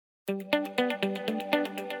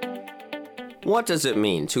What does it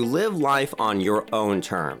mean to live life on your own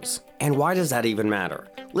terms? And why does that even matter?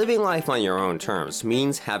 Living life on your own terms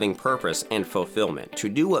means having purpose and fulfillment to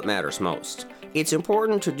do what matters most. It's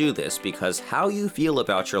important to do this because how you feel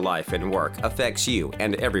about your life and work affects you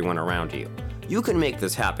and everyone around you. You can make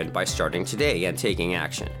this happen by starting today and taking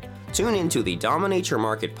action. Tune into the Dominate Your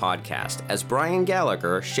Market podcast as Brian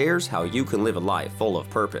Gallagher shares how you can live a life full of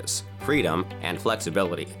purpose, freedom, and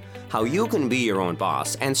flexibility. How you can be your own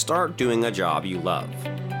boss and start doing a job you love.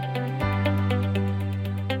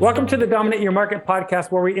 Welcome to the Dominate Your Market podcast,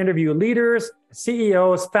 where we interview leaders,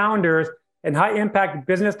 CEOs, founders, and high-impact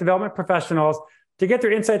business development professionals to get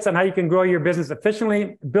their insights on how you can grow your business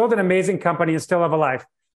efficiently, build an amazing company, and still have a life.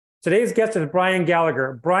 Today's guest is Brian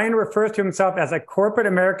Gallagher. Brian refers to himself as a corporate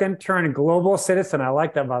American turned global citizen. I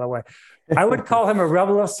like that, by the way. I would call him a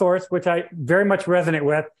rebel of sorts, which I very much resonate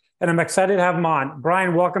with, and I'm excited to have him on.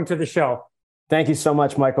 Brian, welcome to the show. Thank you so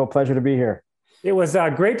much, Michael. Pleasure to be here. It was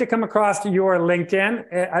great to come across your LinkedIn.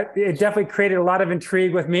 It definitely created a lot of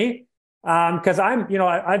intrigue with me because I've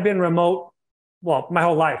been remote, my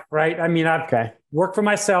whole life, right? I mean, I've worked for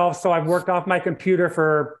myself, so I've worked off my computer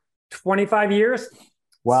for 25 years.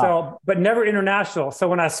 Wow. So, but never international. So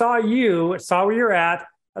when I saw where you're at,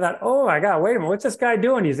 I thought, oh my God, wait a minute, what's this guy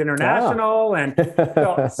doing? He's international. And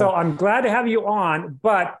so I'm glad to have you on.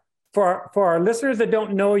 But for our listeners that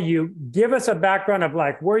don't know you, give us a background of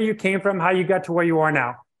like where you came from, how you got to where you are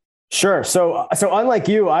now. Sure. So unlike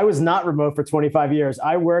you, I was not remote for 25 years.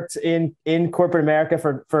 I worked in corporate America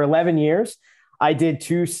for 11 years. I did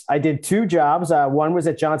two jobs. One was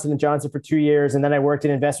at Johnson & Johnson for 2 years. And then I worked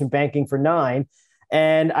in investment banking for 9.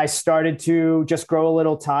 And I started to just grow a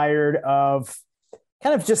little tired of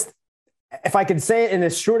kind of just, if I could say it in the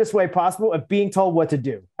shortest way possible, of being told what to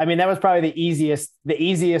do. I mean, that was probably the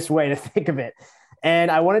easiest way to think of it. And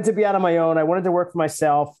I wanted to be out on my own. I wanted to work for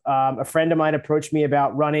myself. A friend of mine approached me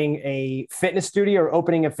about running a fitness studio or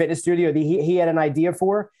opening a fitness studio that he had an idea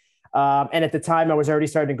for. And at the time, I was already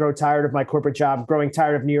starting to grow tired of my corporate job, growing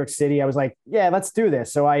tired of New York City. I was like, yeah, let's do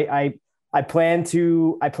this. So I planned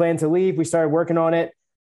to leave. We started working on it.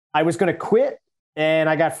 I was going to quit and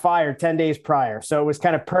I got fired 10 days prior. So it was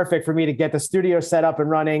kind of perfect for me to get the studio set up and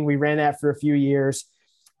running. We ran that for a few years.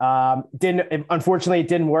 Unfortunately, it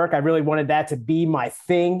didn't work. I really wanted that to be my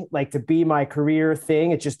thing, like to be my career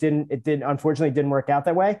thing. It unfortunately didn't work out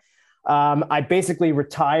that way. I basically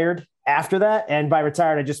retired after that. And by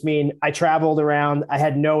retired, I just mean I traveled around. I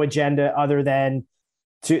had no agenda other than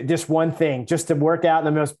to just one thing, just to work out in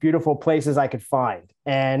the most beautiful places I could find.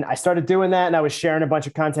 And I started doing that, and I was sharing a bunch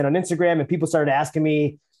of content on Instagram, and people started asking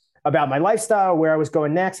me about my lifestyle, where I was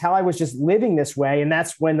going next, how I was just living this way. And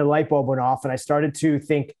that's when the light bulb went off. And I started to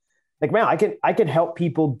think like, man, I could help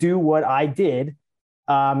people do what I did,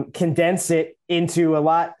 condense it into a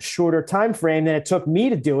lot shorter time frame than it took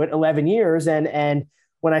me to do it, 11 years. And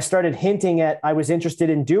when I started hinting at I was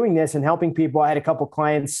interested in doing this and helping people, I had a couple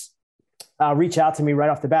clients reach out to me right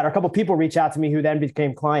off the bat, or a couple of people reach out to me who then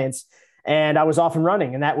became clients, and I was off and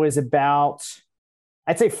running. And that was about,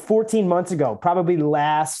 I'd say 14 months ago, probably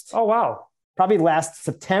last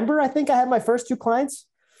September. I think I had my first 2 clients.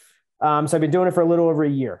 So I've been doing it for a little over a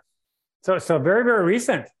year. So very, very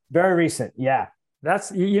recent. Very recent. Yeah.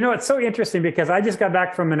 That's, it's so interesting because I just got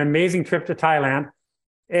back from an amazing trip to Thailand,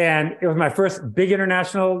 and it was my first big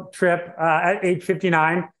international trip at age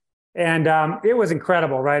 59. And it was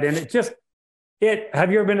incredible, right? And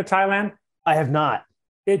have you ever been to Thailand? I have not.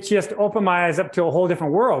 It just opened my eyes up to a whole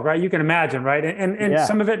different world, right? You can imagine, right? And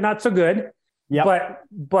some of it not so good. Yep.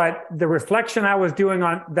 But the reflection I was doing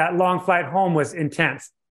on that long flight home was intense.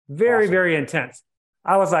 Very, awesome. Very intense.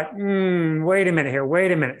 I was like, wait a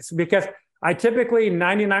minute. Because I typically,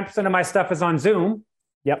 99% of my stuff is on Zoom.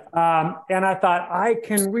 Yep. And I thought I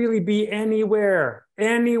can really be anywhere.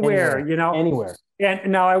 Anywhere.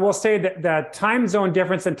 And now I will say that the time zone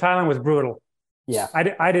difference in Thailand was brutal. Yeah.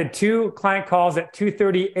 I did 2 client calls at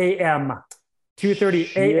 2:30 a.m.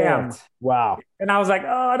 2:30 a.m. Wow. And I was like,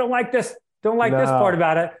 oh, I don't like this. Don't like this part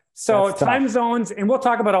about it. So that's time tough. Zones, and we'll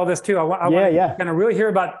talk about all this too. I want to kind of really hear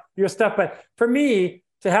about your stuff. But for me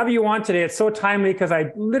to have you on today, it's so timely because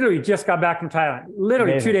I literally just got back from Thailand,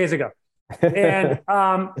 literally Amazing. 2 days ago. And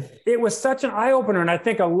it was such an eye opener. And I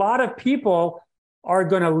think a lot of people are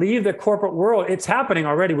going to leave the corporate world. It's happening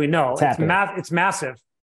already. We know it's massive.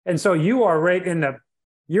 And so you are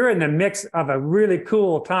you're in the mix of a really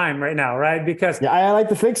cool time right now, right? Because I like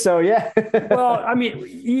to think so. Yeah. Well, I mean,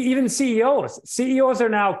 even CEOs are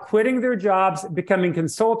now quitting their jobs, becoming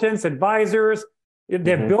consultants, advisors.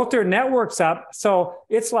 They've built their networks up. So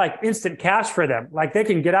it's like instant cash for them. Like they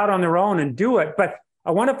can get out on their own and do it. But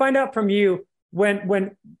I want to find out from you,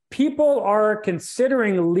 when people are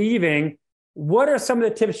considering leaving, what are some of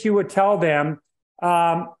the tips you would tell them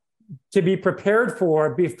to be prepared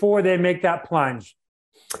for before they make that plunge?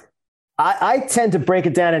 I tend to break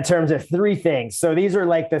it down in terms of three things. So these are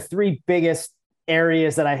like the three biggest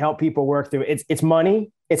areas that I help people work through. It's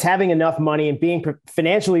money, it's having enough money and being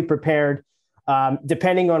financially prepared,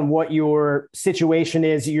 depending on what your situation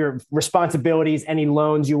is, your responsibilities, any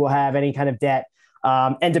loans you will have, any kind of debt.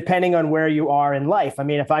 And depending on where you are in life. I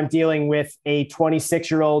mean, if I'm dealing with a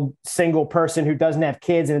 26-year-old single person who doesn't have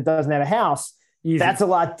kids and doesn't have a house, easy. That's a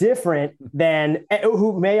lot different than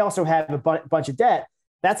who may also have a bunch of debt.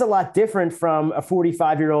 That's a lot different from a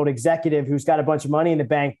 45-year-old executive who's got a bunch of money in the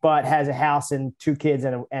bank, but has a house and two kids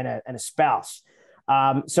and a spouse.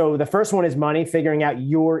 So the first one is money, figuring out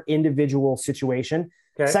your individual situation.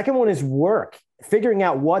 Okay. Second one is work, figuring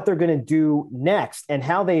out what they're going to do next and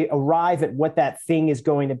how they arrive at what that thing is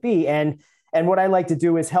going to be. And what I like to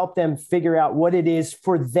do is help them figure out what it is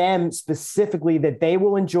for them specifically that they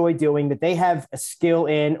will enjoy doing, that they have a skill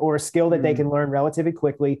in or a skill that they can learn relatively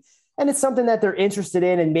quickly. And it's something that they're interested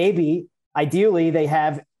in. And maybe ideally they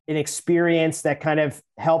have an experience that kind of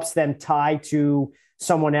helps them tie to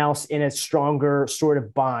someone else in a stronger sort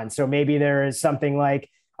of bond. So maybe there is something like,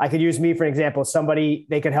 I could use me for an example,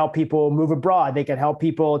 they could help people move abroad. They could help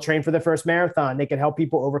people train for the first marathon. They could help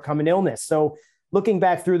people overcome an illness. So looking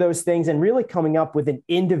back through those things and really coming up with an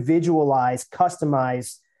individualized,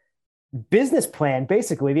 customized business plan.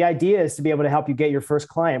 Basically, the idea is to be able to help you get your first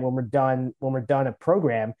client when we're done a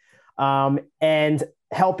program, and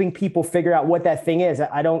helping people figure out what that thing is.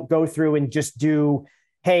 I don't go through and just do,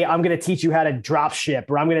 hey, I'm going to teach you how to drop ship,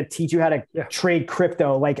 or I'm going to teach you how to trade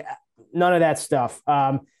crypto. Like none of that stuff.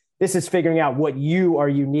 This is figuring out what you are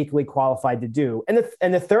uniquely qualified to do.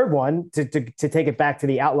 And the third one, to take it back to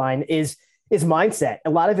the outline, is mindset. A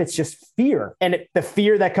lot of it's just fear, and the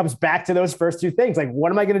fear that comes back to those first two things. Like,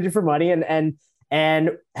 what am I going to do for money, and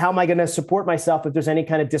how am I going to support myself if there's any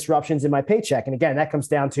kind of disruptions in my paycheck? And again, that comes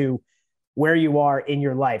down to where you are in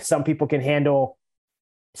your life. Some people can handle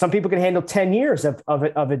 10 years of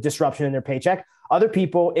a disruption in their paycheck. Other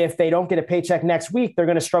people, if they don't get a paycheck next week, they're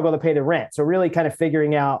going to struggle to pay the rent. So really kind of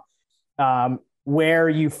figuring out where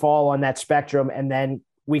you fall on that spectrum. And then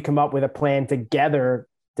we come up with a plan together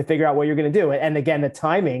to figure out what you're going to do. And again, the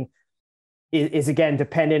timing is again,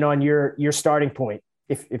 dependent on your starting point.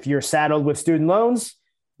 If you're saddled with student loans,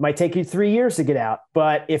 it might take you 3 years to get out.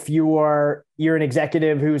 But if you're an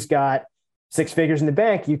executive who's got 6 figures in the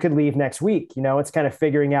bank, you could leave next week. It's kind of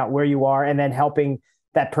figuring out where you are and then helping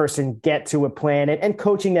that person get to a plan and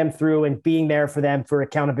coaching them through and being there for them for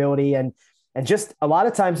accountability. And just a lot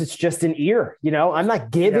of times it's just an ear. I'm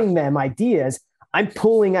not giving them ideas. I'm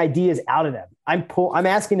pulling ideas out of them. I'm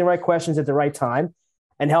asking the right questions at the right time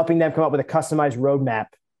and helping them come up with a customized roadmap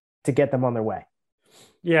to get them on their way.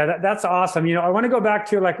 Yeah, that's awesome. I want to go back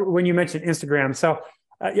to like when you mentioned Instagram. So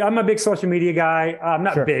I'm a big social media guy. I'm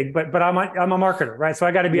not big, but I'm a marketer, right? So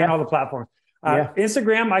I got to be on all the platforms.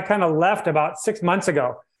 Instagram, I kind of left about 6 months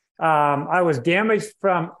ago. I was damaged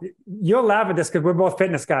you'll laugh at this because we're both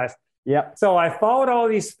fitness guys. Yep. So I followed all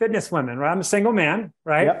these fitness women, right? I'm a single man,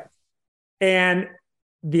 right? Yep. And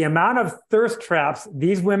the amount of thirst traps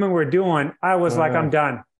these women were doing, I was like, I'm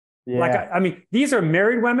done. Yeah. Like, I mean, these are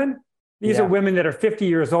married women. These are women that are 50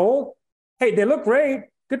 years old. Hey, they look great.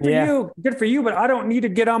 Good for you. Good for you. But I don't need to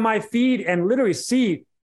get on my feed and literally see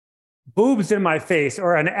boobs in my face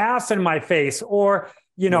or an ass in my face or,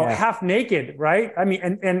 half naked. Right. I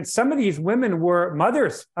mean, and some of these women were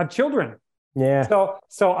mothers of children. Yeah.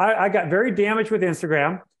 So I got very damaged with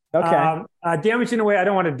Instagram. Okay. Damaged in a way I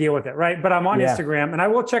don't want to deal with it. Right. But I'm on Instagram, and I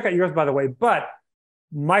will check out yours, by the way. But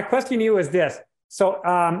my question to you is this.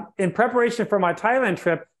 So in preparation for my Thailand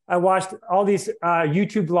trip, I watched all these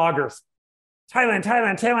YouTube vloggers,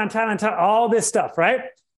 Thailand, all this stuff, right?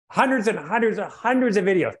 Hundreds of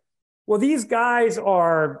videos. Well, these guys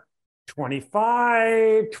are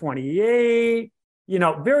 25, 28,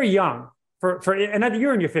 very young and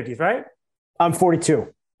you're in your 50s, right? I'm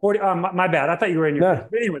 42. 40. My bad. I thought you were in your 50s.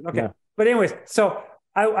 But anyways, okay. No. But anyways, so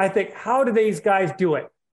I think, how do these guys do it?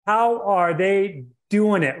 How are they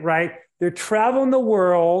doing it, right? They're traveling the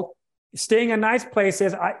world, staying in nice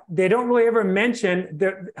places. They don't really ever mention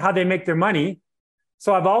how they make their money.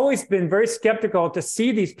 So I've always been very skeptical to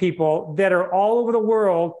see these people that are all over the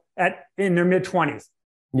world in their mid-20s.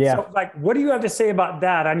 Yeah. So like, what do you have to say about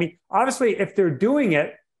that? I mean, obviously, if they're doing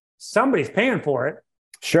it, somebody's paying for it.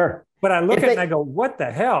 Sure. But I look at it and I go, what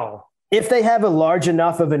the hell? If they have a large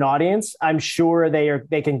enough of an audience, I'm sure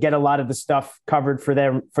they can get a lot of the stuff covered for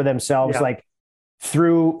themselves. Yeah. Like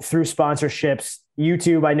through sponsorships.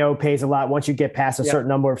 YouTube, I know, pays a lot. Once you get past a certain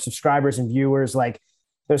number of subscribers and viewers, like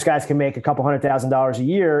those guys can make a couple $100,000 a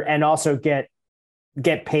year and also get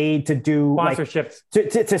paid to do sponsorships,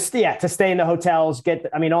 to stay in the hotels,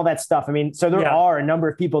 all that stuff. So there are a number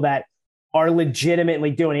of people that are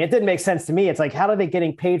legitimately doing it. It didn't make sense to me. It's like, how are they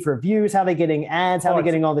getting paid for views? How are they getting ads? How are they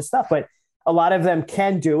getting all this stuff? But a lot of them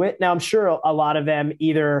can do it. Now, I'm sure a lot of them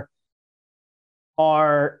either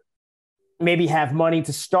maybe have money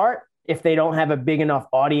to start if they don't have a big enough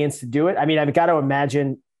audience to do it. I've got to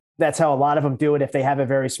imagine that's how a lot of them do it if they have a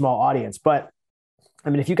very small audience. But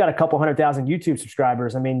if you got a couple 100,000 YouTube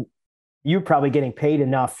subscribers, you're probably getting paid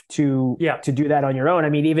enough to do that on your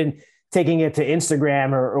own. Even taking it to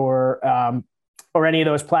Instagram or any of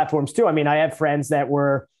those platforms too. I have friends that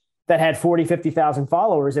had 40, 50,000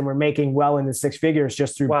 followers and were making well into six figures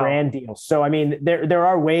just through brand deals. So, there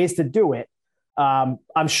are ways to do it.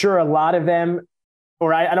 I'm sure a lot of them,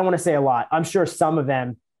 or I don't want to say a lot, I'm sure some of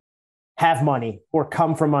them have money or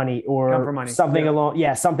come from money or something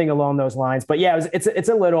along those lines. But it's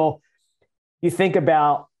a little, I think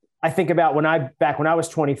about when I was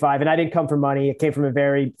 25 and I didn't come from money. It came from a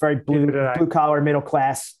very, very blue collar, middle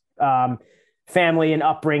class family and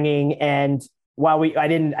upbringing. And while I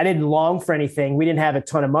didn't long for anything, we didn't have a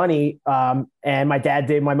ton of money. And my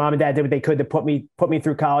mom and dad did what they could to put me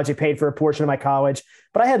through college. They paid for a portion of my college,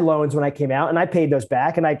 but I had loans when I came out and I paid those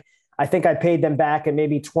back. And I think I paid them back at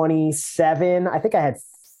maybe 27. I think I had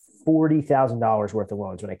 $40,000 worth of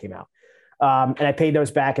loans when I came out. And I paid those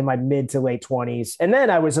back in my mid to late 20s. And then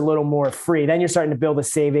I was a little more free. Then you're starting to build a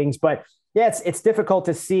savings. But it's difficult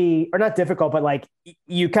to see, or not difficult, but like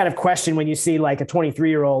you kind of question when you see like a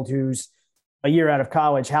 23-year-old who's a year out of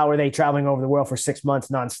college, how are they traveling over the world for 6 months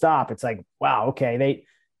nonstop? It's like, wow, okay,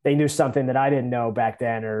 they knew something that I didn't know back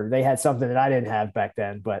then, or they had something that I didn't have back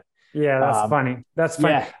then. But that's funny. That's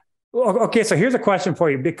funny. Yeah. Okay, so here's a question for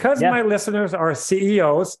you. Because my listeners are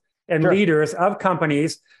CEOs and leaders of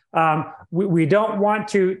companies, we don't want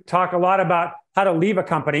to talk a lot about how to leave a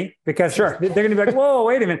company because they're going to be like, whoa,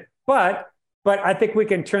 wait a minute. But I think we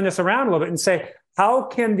can turn this around a little bit and say, how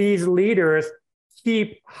can these leaders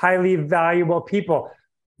keep highly valuable people?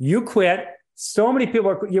 You quit. So many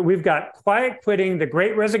people we've got quiet quitting, the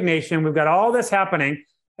great resignation. We've got all this happening,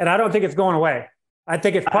 and I don't think it's going away. I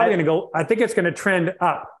think it's probably going to go. I think it's going to trend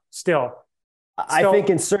up still. I think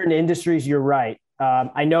in certain industries, you're right.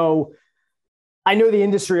 I know the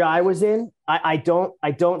industry I was in. I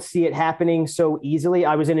don't see it happening so easily.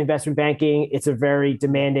 I was in investment banking. It's a very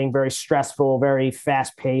demanding, very stressful, very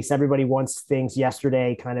fast paced. Everybody wants things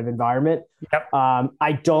yesterday kind of environment. Yep.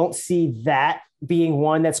 I don't see that being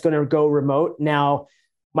one that's going to go remote. Now,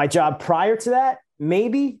 my job prior to that,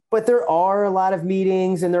 maybe, but there are a lot of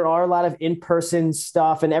meetings and there are a lot of in-person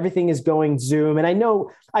stuff and everything is going Zoom. And I know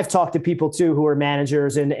I've talked to people too, who are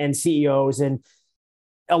managers and CEOs, and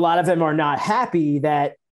a lot of them are not happy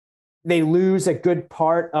that they lose a good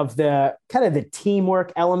part of the kind of the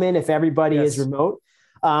teamwork element if everybody is remote.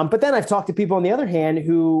 But then I've talked to people on the other hand,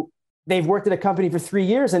 who they've worked at a company for 3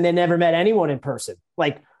 years and they never met anyone in person.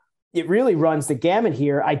 Like, it really runs the gamut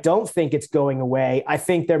here. I don't think it's going away. I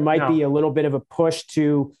think there might be a little bit of a push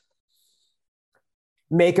to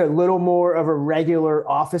make a little more of a regular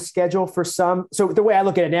office schedule for some. So the way I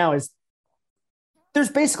look at it now is there's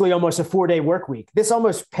basically almost a 4-day work week. This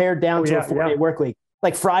almost pared down to a 4-day work week.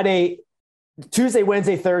 Like Friday, Tuesday,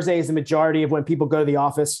 Wednesday, Thursday is the majority of when people go to the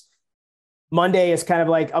office. Monday is kind of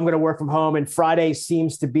like, I'm going to work from home. And Friday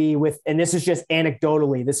seems to be and this is just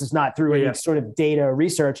anecdotally, this is not through any sort of data or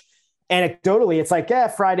research. Anecdotally, it's like,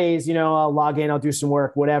 Fridays, I'll log in, I'll do some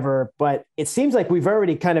work, whatever. But it seems like we've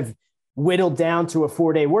already kind of whittled down to a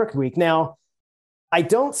 4-day work week. Now, I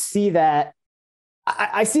don't see that.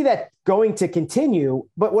 I see that going to continue.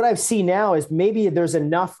 But what I see now is maybe there's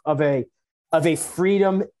enough of a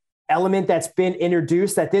freedom element that's been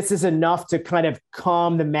introduced that this is enough to kind of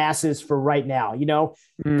calm the masses for right now.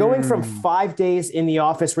 Going from 5 days in the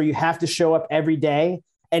office where you have to show up every day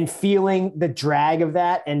and feeling the drag of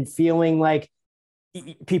that and feeling like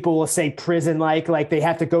people will say prison-like they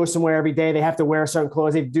have to go somewhere every day. They have to wear certain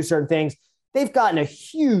clothes. They have to do certain things. They've gotten a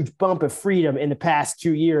huge bump of freedom in the past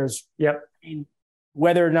 2 years. Yep.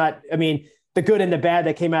 Whether or not, the good and the bad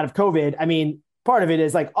that came out of COVID, part of it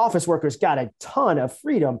is like office workers got a ton of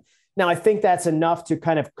freedom. Now, I think that's enough to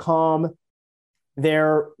kind of calm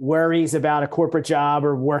their worries about a corporate job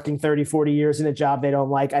or working 30, 40 years in a job they don't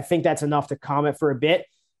like. I think that's enough to calm it for a bit.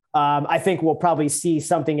 I think we'll probably see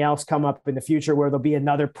something else come up in the future where there'll be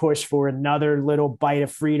another push for another little bite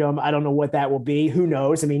of freedom. I don't know what that will be. Who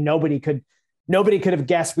knows? Nobody could nobody could have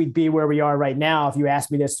guessed we'd be where we are right now. If you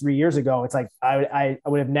asked me this 3 years ago, it's like, I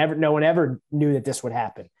would have never, no one ever knew that this would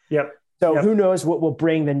happen. Yep. So who knows what will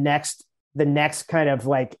bring the next kind of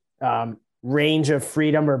like range of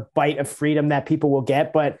freedom or bite of freedom that people will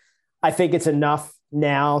get. But I think it's enough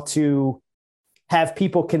now to have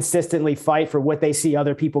people consistently fight for what they see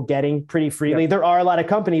other people getting pretty freely. There are a lot of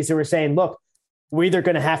companies who are saying, look, we're either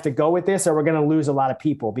going to have to go with this or we're going to lose a lot of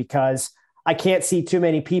people, because I can't see too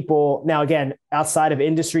many people. Now, again, outside of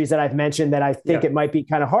industries that I've mentioned that I think it might be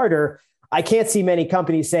kind of harder, I can't see many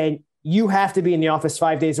companies saying you have to be in the office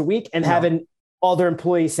 5 days a week and having all their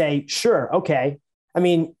employees say, sure, okay. I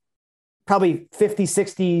mean, probably 50,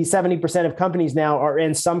 60, 70% of companies now are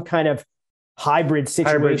in some kind of hybrid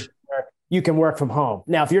situation where you can work from home.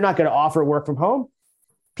 Now, if you're not going to offer work from home,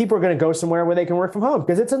 people are going to go somewhere where they can work from home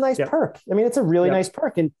because it's a nice perk. I mean, it's a really nice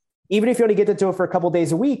perk. And even if you only get to do it for a couple of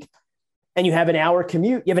days a week and you have an hour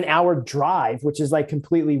commute, you have an hour drive, which is like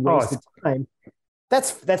completely wasted time.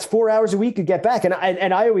 That's 4 hours a week to get back. And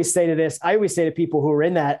I always say to people who are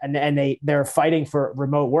in that and they're fighting for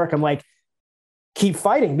remote work, I'm like, keep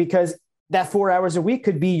fighting, because that 4 hours a week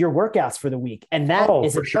could be your workouts for the week. And that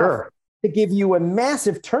is for sure to give you a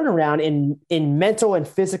massive turnaround in mental and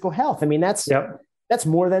physical health. I mean, that's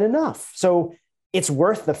more than enough. So it's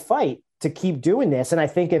worth the fight to keep doing this. And I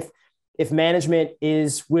think if management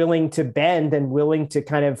is willing to bend and willing to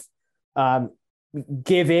kind of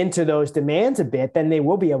give into those demands a bit, then they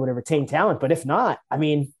will be able to retain talent. But if not, I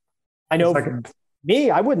mean, I know for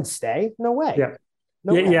me, I wouldn't stay. No way. Yeah.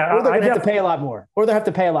 No way. Or they're going to have to pay a lot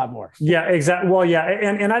more. Yeah, exactly. Well, yeah.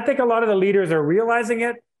 And I think a lot of the leaders are realizing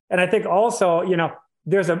it. And I think also,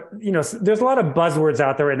 there's a lot of buzzwords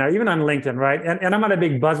out there right now, even on LinkedIn, right? And I'm not a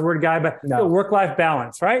big buzzword guy, but work-life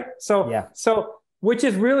balance, right? So which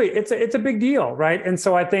is really, it's a big deal, right? And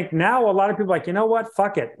so I think now a lot of people are like, you know what,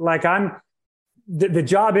 fuck it. Like the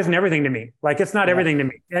job isn't everything to me. Like it's not everything to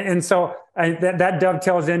me. And so that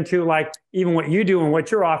dovetails into like even what you do and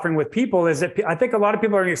what you're offering with people is that I think a lot of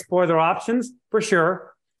people are going to explore their options for sure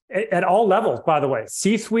at all levels, by the way,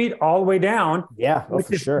 C-suite all the way down. Yeah,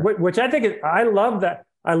 for sure. Which I think I love that.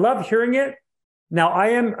 I love hearing it. Now I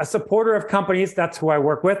am a supporter of companies. That's who I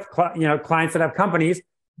work with, clients that have companies.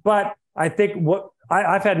 But I think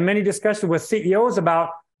I've had many discussions with CEOs about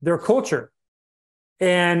their culture.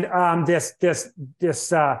 And this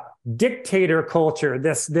dictator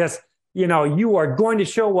culture, you are going to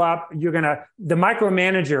show up, the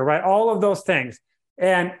micromanager, right? All of those things.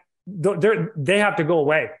 And they have to go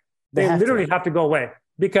away. They literally have to go away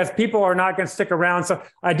because people are not going to stick around. So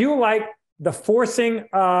I do like the forcing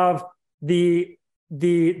of the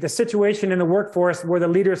situation in the workforce where the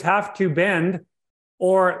leaders have to bend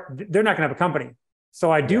or they're not going to have a company.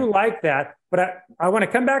 So I do like that, but I want to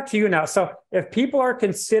come back to you now. So if people are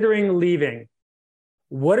considering leaving,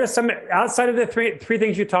 what are some, outside of the three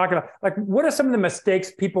things you talked about, like what are some of the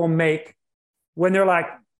mistakes people make when they're like,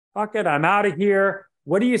 fuck it, I'm out of here.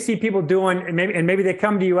 What do you see people doing? And maybe they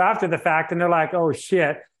come to you after the fact and they're like, oh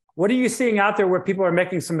shit. What are you seeing out there where people are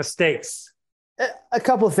making some mistakes? A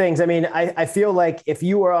couple of things. I mean, I feel like if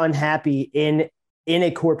you are unhappy in a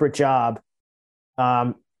corporate job,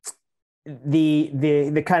 the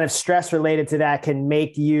kind of stress related to that can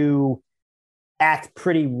make you act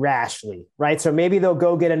pretty rashly, right? So maybe they'll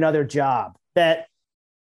go get another job that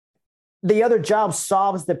the other job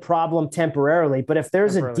solves the problem temporarily. But if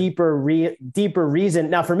there's a deeper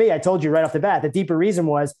reason, now for me, I told you right off the bat, the deeper reason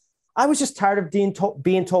was I was just tired of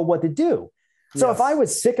being told what to do. So if I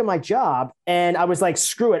was sick of my job and I was like,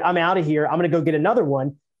 screw it, I'm out of here, I'm going to go get another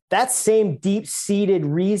one. That same deep-seated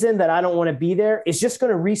reason that I don't want to be there is just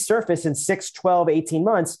going to resurface in 6, 12, 18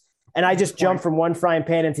 months. And I just jump from one frying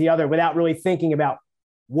pan into the other without really thinking about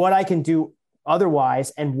what I can do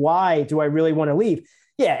otherwise and why do I really want to leave.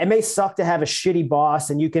 Yeah, it may suck to have a shitty boss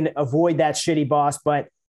and you can avoid that shitty boss, but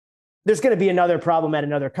there's going to be another problem at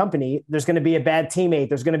another company. There's going to be a bad teammate.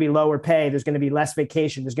 There's going to be lower pay. There's going to be less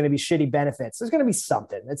vacation. There's going to be shitty benefits. There's going to be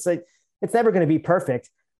something. It's never going to be perfect.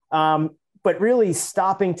 But really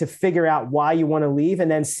stopping to figure out why you want to leave and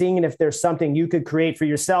then seeing if there's something you could create for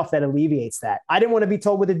yourself that alleviates that. I didn't want to be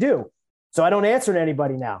told what to do. So I don't answer to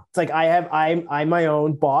anybody now. It's like I'm my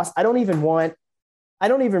own boss. I don't even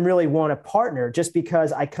really want a partner just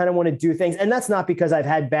because I kind of want to do things. And that's not because I've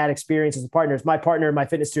had bad experiences with partners. My partner in my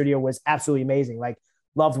fitness studio was absolutely amazing. Like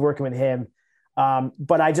loved working with him.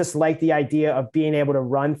 But I just like the idea of being able to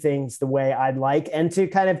run things the way I'd like and to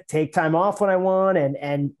kind of take time off when I want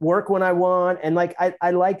and work when I want. And like, I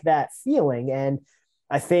like that feeling. And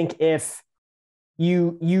I think if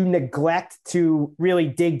you neglect to really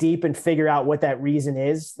dig deep and figure out what that reason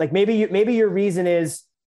is, like maybe your reason is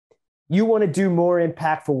you want to do more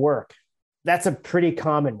impactful work. That's a pretty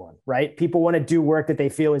common one, right? People want to do work that they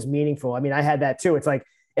feel is meaningful. I mean, I had that too. It's like,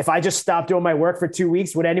 if I just stopped doing my work for 2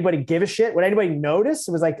 weeks, would anybody give a shit? Would anybody notice?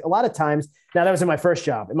 It was like a lot of times. Now that was in my first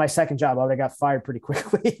job. In my second job, I would have got fired pretty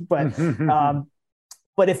quickly.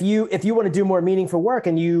 But if you want to do more meaningful work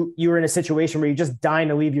and you're in a situation where you're just dying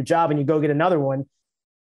to leave your job and you go get another one,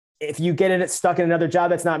 if you get stuck in another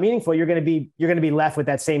job that's not meaningful, you're going to be left with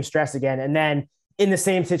that same stress again. And then in the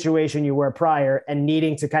same situation you were prior and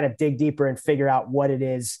needing to kind of dig deeper and figure out what it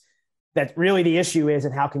is that really the issue is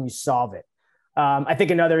and how can you solve it. I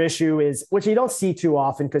think another issue is, which you don't see too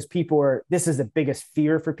often because this is the biggest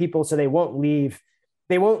fear for people. So they won't leave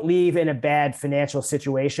in a bad financial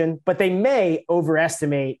situation, but they may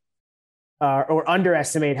overestimate or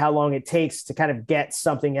underestimate how long it takes to kind of get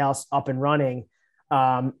something else up and running.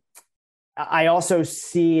 I also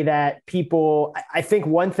see that I think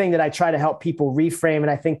one thing that I try to help people reframe, and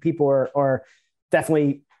I think people are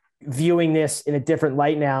definitely viewing this in a different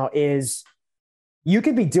light now, is you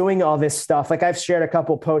could be doing all this stuff. Like I've shared a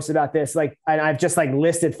couple posts about this, like, and I've just like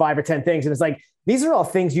listed 5 or 10 things. And it's like, these are all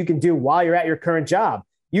things you can do while you're at your current job.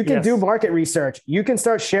 You can do market research. You can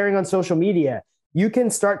start sharing on social media. You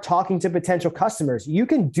can start talking to potential customers. You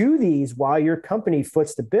can do these while your company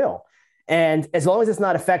foots the bill. And as long as it's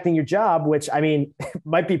not affecting your job, which I mean,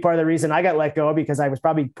 might be part of the reason I got let go, because I was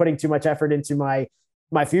probably putting too much effort into my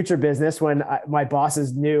future business when my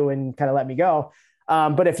bosses knew and kind of let me go.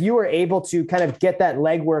 But if you were able to kind of get that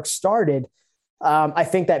legwork started, I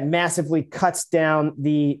think that massively cuts down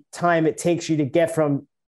the time it takes you to get from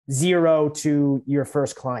 0 to your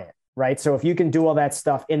first client, right? So if you can do all that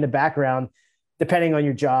stuff in the background, depending on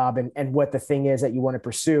your job and what the thing is that you want to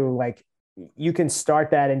pursue, like you can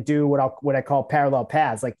start that and do what I call parallel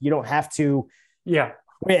paths. Like you don't have to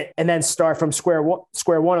quit and then start from square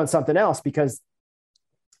one on something else, because it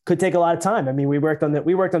could take a lot of time. I mean, we worked on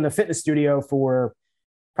the fitness studio for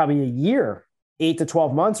probably a year, 8 to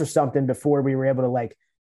 12 months or something before we were able to like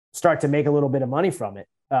start to make a little bit of money from it.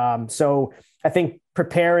 So I think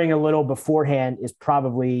preparing a little beforehand is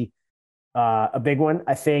probably a big one.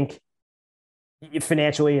 I think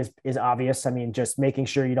financially is obvious. I mean, just making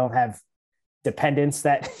sure you don't have dependents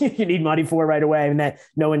that you need money for right away, and that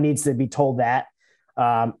no one needs to be told that.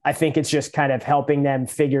 I think it's just kind of helping them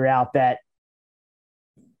figure out that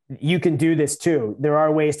you can do this too. There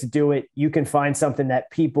are ways to do it. You can find something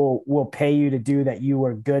that people will pay you to do that you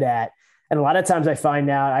are good at. And a lot of times I find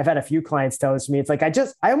out, I've had a few clients tell this to me, it's like,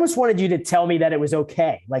 I almost wanted you to tell me that it was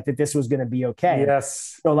okay. Like that this was going to be okay.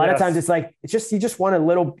 Yes. So a lot of times it's like, you just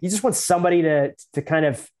want somebody to kind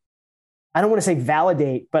of, I don't want to say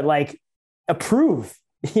validate, but like approve,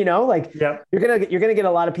 like you're going to get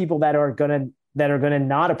a lot of people that are going to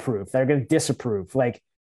not approve, that are going to disapprove. Like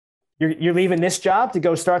you're leaving this job to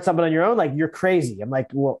go start something on your own. Like you're crazy. I'm like,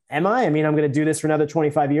 well, am I? I mean, I'm going to do this for another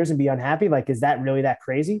 25 years and be unhappy. Like, is that really that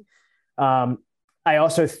crazy? I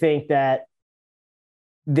also think that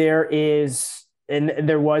there is, and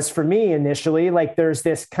there was for me initially, like there's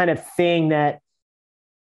this kind of thing that,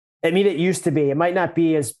 I mean, it used to be, it might not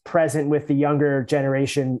be as present with the younger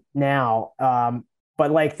generation now. But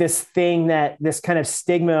like this thing this kind of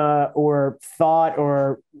stigma or thought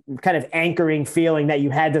or kind of anchoring feeling that you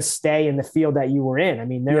had to stay in the field that you were in. I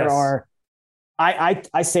mean,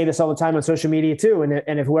 I say this all the time on social media too.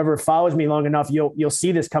 And if whoever follows me long enough, you'll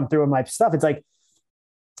see this come through in my stuff. It's like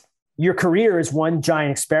your career is one giant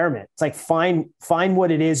experiment. It's like, find what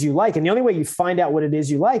it is you like. And the only way you find out what it is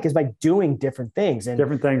you like is by doing different things.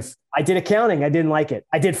 I did accounting. I didn't like it.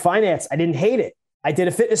 I did finance. I didn't hate it. I did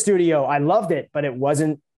a fitness studio. I loved it, but it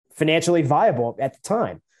wasn't financially viable at the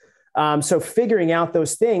time. So figuring out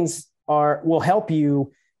those things will help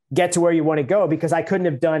you get to where you want to go, because I couldn't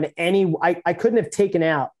have taken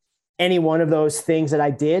out any one of those things that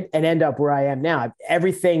I did and end up where I am now.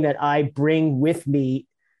 Everything that I bring with me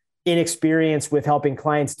in experience with helping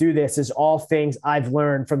clients do this is all things I've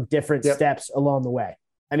learned from different steps along the way.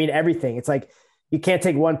 I mean, everything. It's like, you can't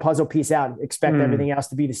take one puzzle piece out and expect everything else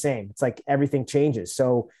to be the same. It's like everything changes.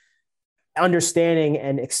 So understanding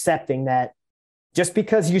and accepting that just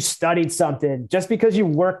because you studied something, just because you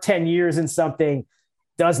worked 10 years in something,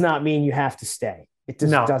 does not mean you have to stay. It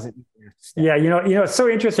just doesn't mean you have to stay. Yeah. It's so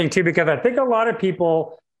interesting too, because I think a lot of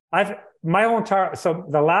people, so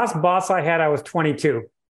the last boss I had, I was 22.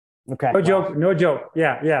 Okay. No joke.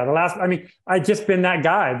 Yeah. I just been that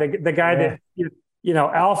guy, the guy that,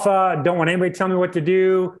 alpha, don't want anybody to tell me what to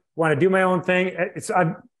do, want to do my own thing.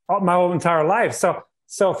 My whole entire life.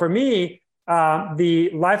 So for me,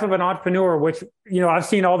 the life of an entrepreneur, which, I've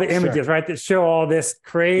seen all the images, right, that show all this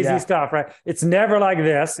crazy stuff, right? It's never like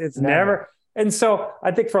this. It's never, And so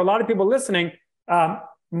I think for a lot of people listening,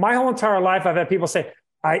 my whole entire life, I've had people say,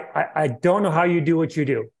 I don't know how you do what you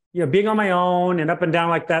do. Being on my own and up and down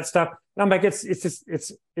like that stuff. And I'm like,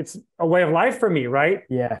 it's a way of life for me, right?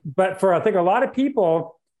 Yeah. But for, I think, a lot of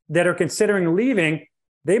people that are considering leaving,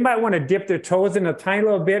 they might want to dip their toes in a tiny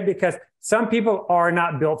little bit, because some people are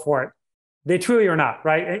not built for it. They truly are not,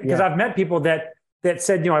 right? Because I've met people that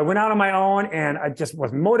said, I went out on my own and I just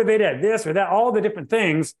was motivated at this or that, all the different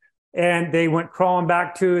things. And they went crawling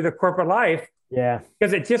back to the corporate life. Yeah.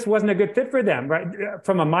 Because it just wasn't a good fit for them, right?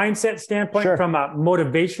 From a mindset standpoint, Sure. from a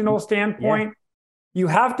motivational standpoint, you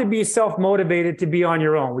have to be self-motivated to be on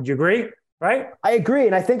your own. Would you agree? Right? I agree.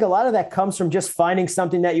 And I think a lot of that comes from just finding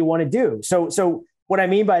something that you want to do. So what I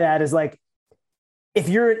mean by that is, like, if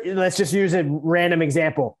let's just use a random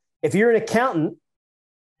example. If you're an accountant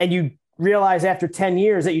and you realize after 10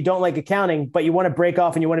 years that you don't like accounting, but you want to break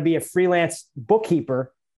off and you want to be a freelance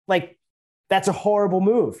bookkeeper, like, that's a horrible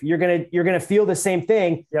move. You're going to feel the same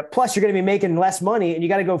thing. Yep. Plus you're going to be making less money and you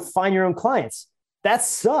got to go find your own clients. That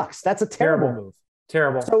sucks. That's a terrible move.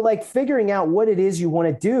 Terrible. So, like, figuring out what it is you want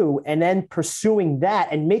to do and then pursuing that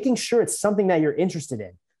and making sure it's something that you're interested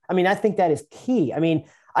in. I mean, I think that is key. I mean,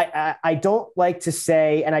 I don't like to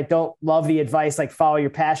say, and I don't love the advice, like, follow your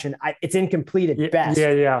passion. It's incomplete at best.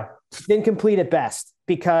 Yeah. It's incomplete at best,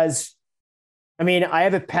 because, I mean, I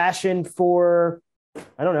have a passion for,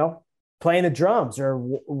 I don't know, playing the drums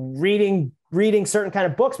or reading certain kind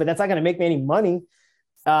of books, but that's not going to make me any money.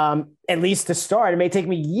 At least to start. It may take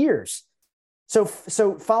me years. So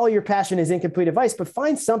follow your passion is incomplete advice, but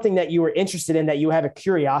find something that you are interested in, that you have a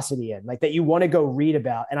curiosity in, like, that you want to go read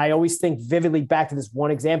about. And I always think vividly back to this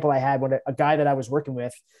one example I had when a guy that I was working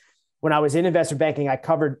with, when I was in investment banking, I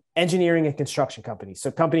covered engineering and construction companies. So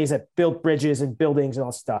companies that built bridges and buildings and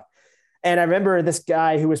all stuff. And I remember this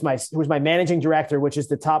guy who was my managing director, which is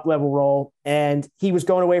the top level role. And he was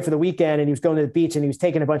going away for the weekend and he was going to the beach and he was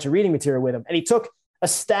taking a bunch of reading material with him. And he took a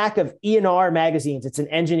stack of E&R magazines. It's an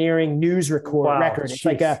engineering news record. It's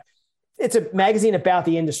like it's a magazine about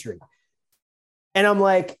the industry. And I'm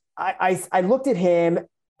like, I looked at him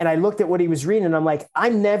and I looked at what he was reading and I'm like,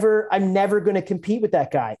 I'm never going to compete with that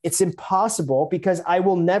guy. It's impossible, because I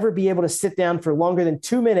will never be able to sit down for longer than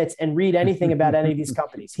 2 minutes and read anything about any of these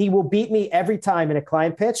companies. He will beat me every time in a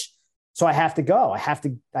client pitch. So I have to go. I have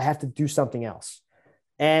to do something else.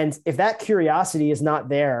 And if that curiosity is not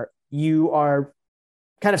there, you are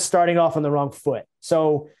kind of starting off on the wrong foot.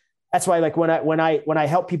 So that's why, like, when I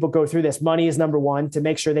help people go through this, money is number one, to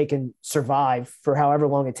make sure they can survive for however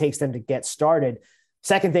long it takes them to get started.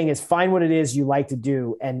 Second thing is find what it is you like to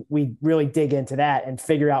do. And we really dig into that and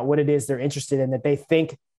figure out what it is they're interested in, that they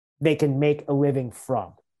think they can make a living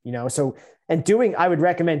from, So, I would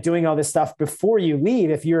recommend doing all this stuff before you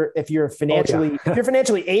leave. If you're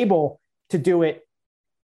financially able to do it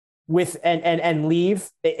with and leave,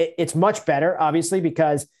 it's much better, obviously,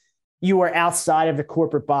 because you are outside of the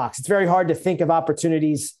corporate box. It's very hard to think of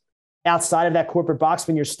opportunities outside of that corporate box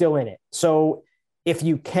when you're still in it. So if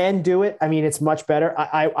you can do it, I mean, it's much better.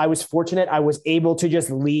 I was fortunate. I was able to just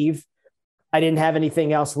leave. I didn't have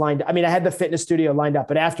anything else lined up. I mean, I had the fitness studio lined up,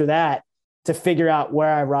 but after that, to figure out where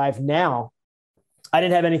I arrived now, I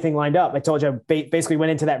didn't have anything lined up. I told you, I basically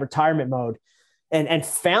went into that retirement mode and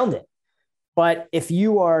found it. But if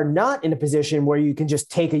you are not in a position where you can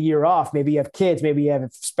just take a year off, maybe you have kids, maybe you have a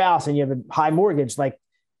spouse and you have a high mortgage, like,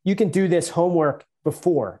 you can do this homework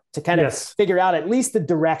before to kind of figure out at least the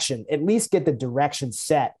direction, at least get the direction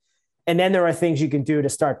set. And then there are things you can do to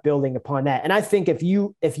start building upon that. And I think if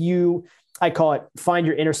you, I call it find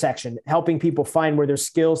your intersection, helping people find where their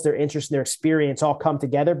skills, their interests, and their experience all come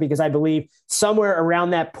together, because I believe somewhere around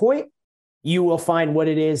that point, you will find what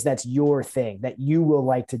it is that's your thing, that you will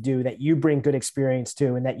like to do, that you bring good experience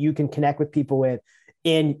to, and that you can connect with people with,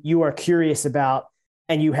 and you are curious about,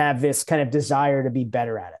 and you have this kind of desire to be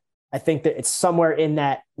better at it. I think that it's somewhere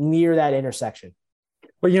near that intersection.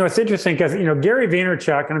 Well, it's interesting because, Gary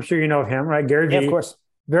Vaynerchuk, and I'm sure you know of him, right? Gary V. Yeah, of course.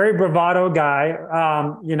 Very bravado guy.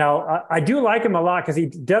 I do like him a lot because he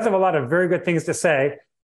does have a lot of very good things to say.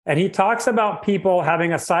 And he talks about people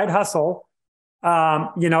having a side hustle.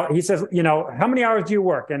 He says, how many hours do you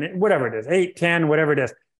work? And whatever it is, 8, 10, whatever it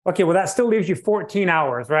is. Okay, well, that still leaves you 14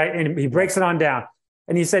 hours, right? And he breaks it on down.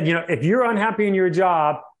 And he said, if you're unhappy in your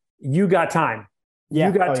job, you got time. Yeah.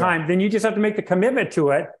 You got time. Then you just have to make the commitment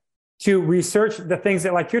to it, to research the things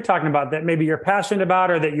that, like you're talking about, that maybe you're passionate about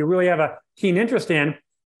or that you really have a keen interest in.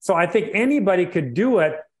 So I think anybody could do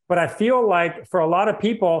it, but I feel like for a lot of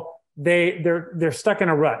people, they're stuck in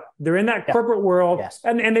a rut. They're in that corporate world,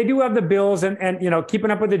 and they do have the bills and keeping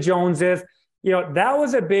up with the Joneses. That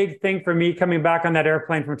was a big thing for me coming back on that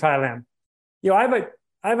airplane from Thailand. I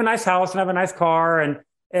have a nice house and I have a nice car,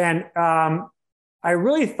 and I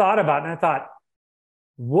really thought about it, and I thought,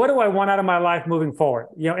 what do I want out of my life moving forward?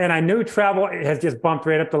 And I knew travel has just bumped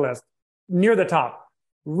right up the list, near the top,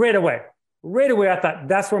 right away. Right away, I thought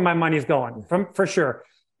that's where my money's going, for sure.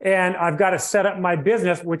 And I've got to set up my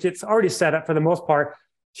business, which it's already set up for the most part,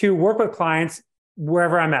 to work with clients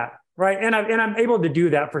wherever I'm at, right? And I'm able to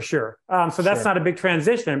do that for sure. So that's not a big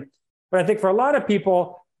transition. But I think for a lot of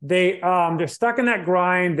people, they're stuck in that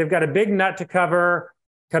grind. They've got a big nut to cover,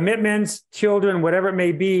 commitments, children, whatever it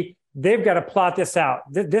may be. They've got to plot this out.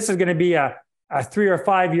 This is going to be a 3 or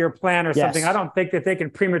 5 year plan or something. I don't think that they can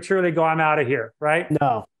prematurely go, I'm out of here, right?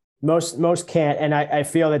 No, most can't. And I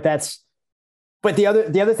feel that's, but the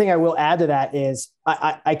other thing I will add to that is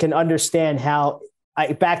I can understand how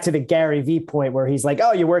back to the Gary V point where he's like,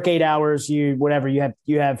 oh, you work 8 hours, you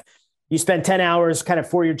spend 10 hours kind of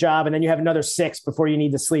for your job, and then you have another 6 before you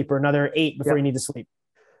need to sleep, or another 8 before you need to sleep.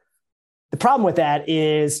 The problem with that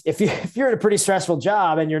is if you're in a pretty stressful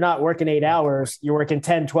job and you're not working 8 hours, you're working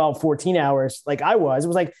 10, 12, 14 hours. Like it was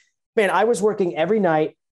like, man, I was working every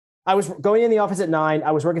night. I was going in the office at 9.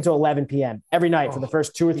 I was working till 11 PM every night for the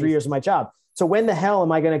first 2 or 3 years of my job. So when the hell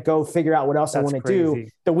am I going to go figure out what else I want to do?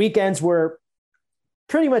 The weekends were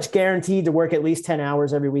pretty much guaranteed to work at least 10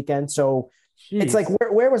 hours every weekend. So it's like,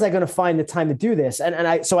 where was I going to find the time to do this? And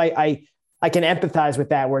I can empathize with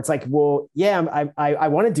that, where it's like, well, yeah, I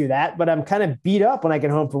want to do that, but I'm kind of beat up when I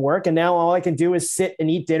get home from work. And now all I can do is sit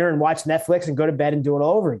and eat dinner and watch Netflix and go to bed and do it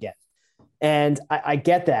all over again. And I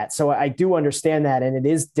get that. So I do understand that. And it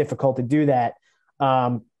is difficult to do that.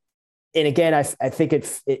 And again, I think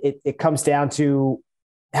it comes down to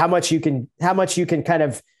how much you can kind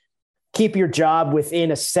of keep your job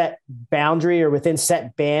within a set boundary or within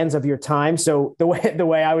set bands of your time. So the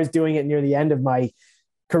way I was doing it near the end of my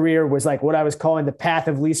career was like what I was calling the path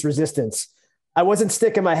of least resistance. I wasn't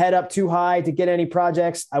sticking my head up too high to get any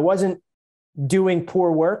projects. I wasn't doing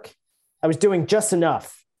poor work. I was doing just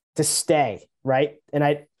enough to stay, right? And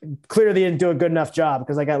I clearly didn't do a good enough job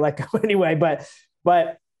because I got let go anyway,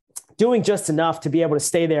 but doing just enough to be able to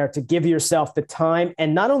stay there, to give yourself the time,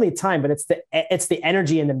 and not only time, but it's the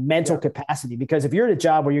energy and the mental capacity. Because if you're at a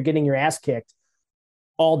job where you're getting your ass kicked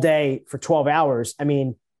all day for 12 hours, I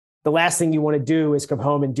mean, the last thing you want to do is come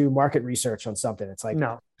home and do market research on something. It's like,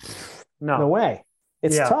 no way.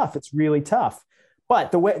 It's tough. It's really tough.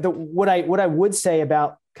 But what I would say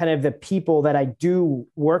about kind of the people that I do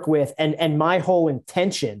work with, and my whole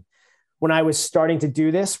intention when I was starting to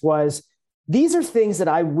do this was, these are things that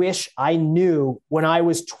I wish I knew when I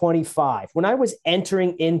was 25, when I was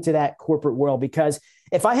entering into that corporate world, because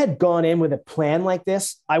if I had gone in with a plan like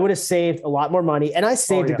this, I would have saved a lot more money, and I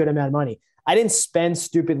saved a good amount of money. I didn't spend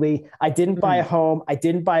stupidly. I didn't buy a home. I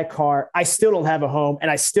didn't buy a car. I still don't have a home, and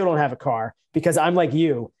I still don't have a car because I'm like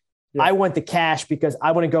you. Yeah. I want the cash because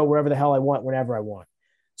I want to go wherever the hell I want, whenever I want.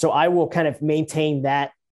 So I will kind of maintain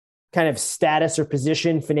that kind of status or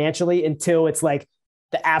position financially until it's like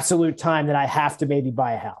the absolute time that I have to maybe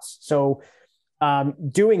buy a house. So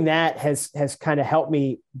doing that has kind of helped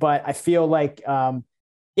me. But I feel like,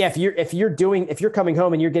 if you're coming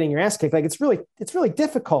home and you're getting your ass kicked, like it's really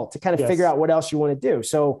difficult to kind of figure out what else you want to do.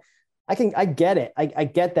 So I get it. I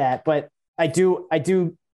get that, but I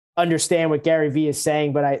do understand what Gary V is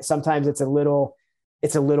saying, but sometimes it's a little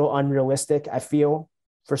unrealistic, I feel,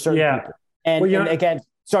 for certain people. And again,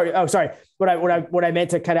 sorry. What I meant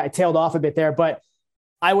to kind of, I tailed off a bit there, but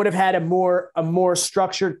I would have had a more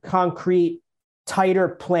structured, concrete, tighter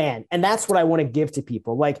plan. And that's what I want to give to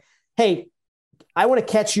people. Like, hey, I want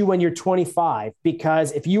to catch you when you're 25,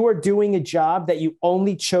 because if you are doing a job that you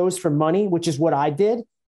only chose for money, which is what I did,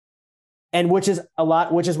 and which is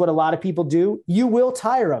what a lot of people do, you will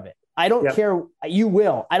tire of it. I don't care. You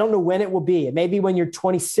will. I don't know when it will be. It may be when you're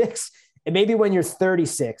 26. It may be when you're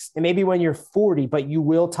 36. It may be when you're 40, but you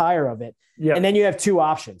will tire of it. Yep. And then you have two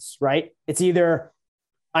options, right? It's either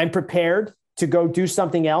I'm prepared to go do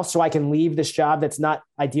something else so I can leave this job that's not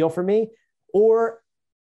ideal for me, or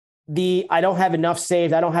I don't have enough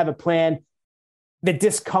saved. I don't have a plan. The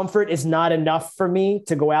discomfort is not enough for me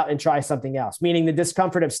to go out and try something else. Meaning the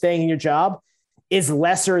discomfort of staying in your job is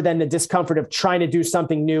lesser than the discomfort of trying to do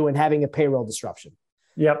something new and having a payroll disruption.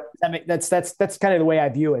 Yep. That's kind of the way I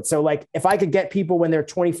view it. So like, if I could get people when they're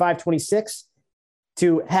 25, 26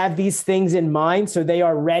 to have these things in mind, so they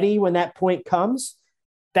are ready when that point comes,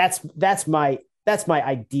 that's my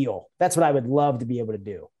ideal. That's what I would love to be able to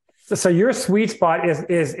do. So your sweet spot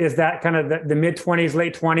is that kind of the mid 20s,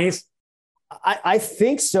 late 20s? I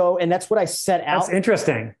think so. And that's what I set out. That's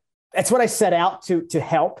interesting. That's what I set out to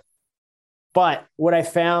help. But what I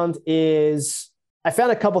found is a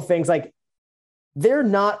couple of things. Like, they're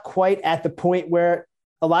not quite at the point where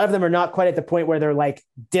a lot of them are not quite at the point where they're like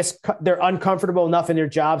they're uncomfortable enough in their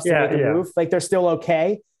jobs to make a move. Like they're still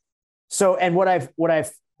okay. So, and what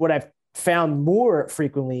I've found more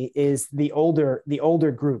frequently is the older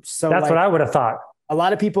groups. So that's what I would have thought. A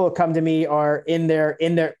lot of people who come to me are in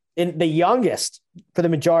the youngest for the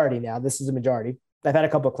majority. Now, this is a majority. I've had a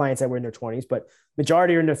couple of clients that were in their 20s, but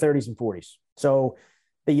majority are in their 30s and 40s. So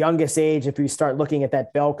the youngest age, if we start looking at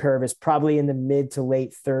that bell curve, is probably in the mid to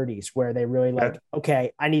late 30s, where they really like,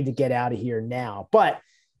 okay, I need to get out of here now. But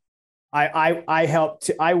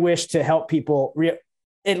I wish to help people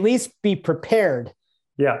at least be prepared.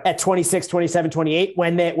 At 26, 27, 28,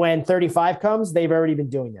 when 35 comes, they've already been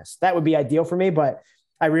doing this. That would be ideal for me. But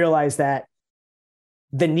I realize that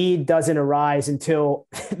the need doesn't arise until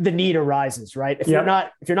the need arises, right? If you're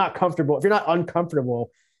not comfortable, if you're not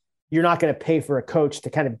uncomfortable, you're not going to pay for a coach to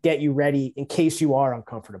kind of get you ready in case you are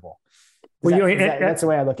uncomfortable. That's the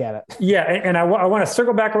way I look at it. Yeah. And I want to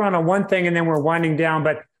circle back around on one thing, and then we're winding down.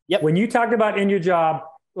 But when you talked about in your job,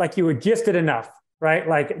 like you were just did enough, right?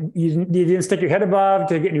 Like you didn't stick your head above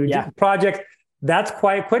to get new projects. That's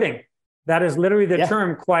quiet quitting. That is literally the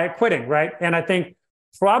term, quiet quitting, right? And I think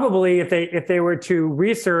probably if they were to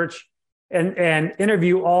research and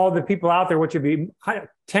interview all the people out there, which would be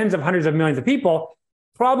tens of hundreds of millions of people,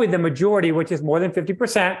 probably the majority, which is more than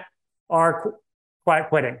 50%, are quiet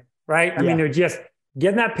quitting, right? I mean, they're just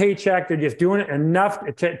getting that paycheck. They're just doing it enough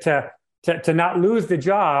to not lose the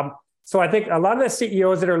job. So I think a lot of the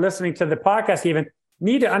CEOs that are listening to the podcast even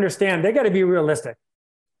need to understand they got to be realistic.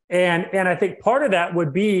 And I think part of that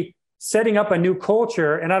would be setting up a new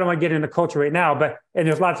culture. And I don't want to get into culture right now, and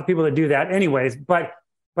there's lots of people that do that anyways. But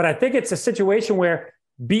I think it's a situation where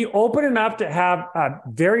be open enough to have a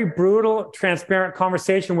very brutal, transparent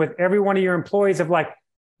conversation with every one of your employees of like,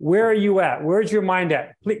 where are you at? Where's your mind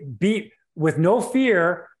at? Please be with no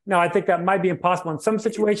fear. Now, I think that might be impossible in some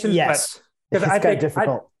situations. Yes. Because I think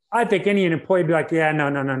difficult. I think any employee would be like, yeah,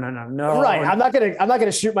 no. Right. I'm not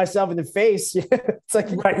gonna shoot myself in the face. It's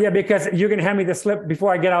like, right, yeah, because you're gonna hand me the slip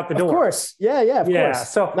before I get out the door. Of course. Yeah, of course.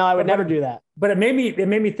 So no, I would never do that. But it made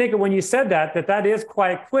me think of when you said that is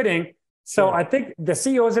quiet quitting. So I think the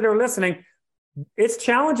CEOs that are listening, it's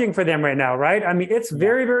challenging for them right now, right? I mean, it's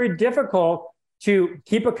very, very difficult to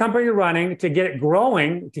keep a company running, to get it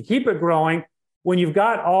growing, to keep it growing, when you've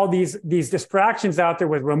got all these distractions out there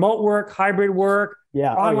with remote work, hybrid work,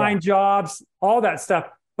 online jobs, all that stuff.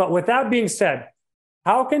 But with that being said,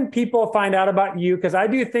 how can people find out about you? Because I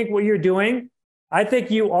do think what you're doing, I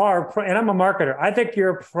think you are, and I'm a marketer, I think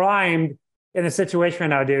you're primed in a situation right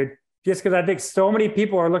now, dude. Just because I think so many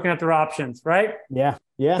people are looking at their options, right? Yeah.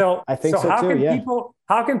 So I think so how too.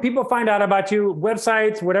 How can people find out about you?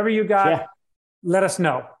 Websites, whatever you got, let us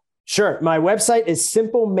know. Sure. My website is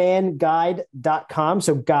simplemanguide.com.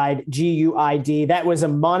 So guide, G-U-I-D. That was a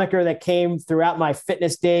moniker that came throughout my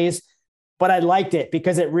fitness days, but I liked it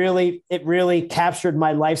because it really captured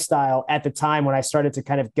my lifestyle at the time when I started to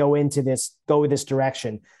kind of go with this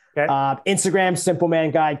direction. Okay. Instagram, Simple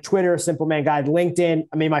Man Guide, Twitter, Simple Man Guide, LinkedIn.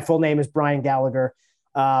 I mean, my full name is Brian Gallagher.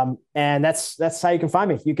 And that's how you can find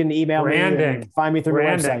me. You can email me and find me through my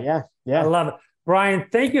website. Yeah. I love it. Brian,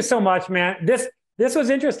 thank you so much, man. This was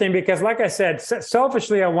interesting because, like I said,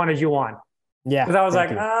 selfishly, I wanted you on. Yeah. Because I was like,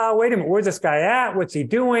 wait a minute, where's this guy at? What's he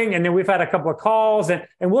doing? And then we've had a couple of calls, and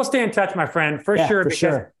we'll stay in touch, my friend, for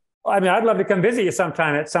sure. I mean, I'd love to come visit you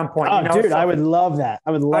sometime at some point. Oh, dude, I would love that.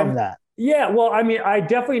 That. Yeah. Well, I mean, I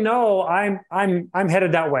definitely know I'm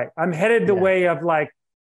headed that way. I'm headed the way of like,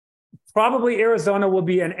 probably Arizona will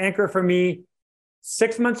be an anchor for me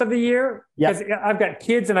 6 months of the year, because I've got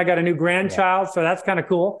kids and I got a new grandchild. So that's kind of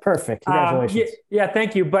cool. Perfect. Congratulations.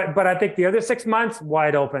 Thank you. But I think the other 6 months,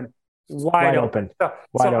 wide open. Wide open. So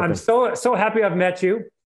I'm so happy I've met you.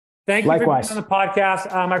 Thank you for being on the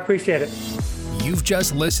podcast. I appreciate it. You've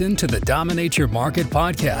just listened to the Dominate Your Market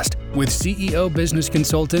podcast with CEO, business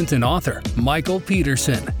consultant, and author, Michael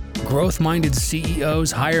Peterson. Growth-minded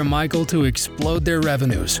CEOs hire Michael to explode their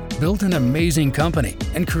revenues, build an amazing company,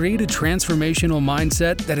 and create a transformational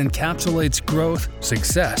mindset that encapsulates growth,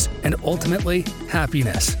 success, and ultimately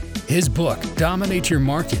happiness. His book, Dominate Your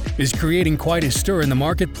Market, is creating quite a stir in the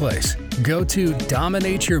marketplace. Go to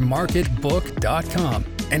dominateyourmarketbook.com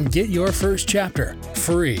and get your first chapter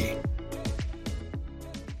free.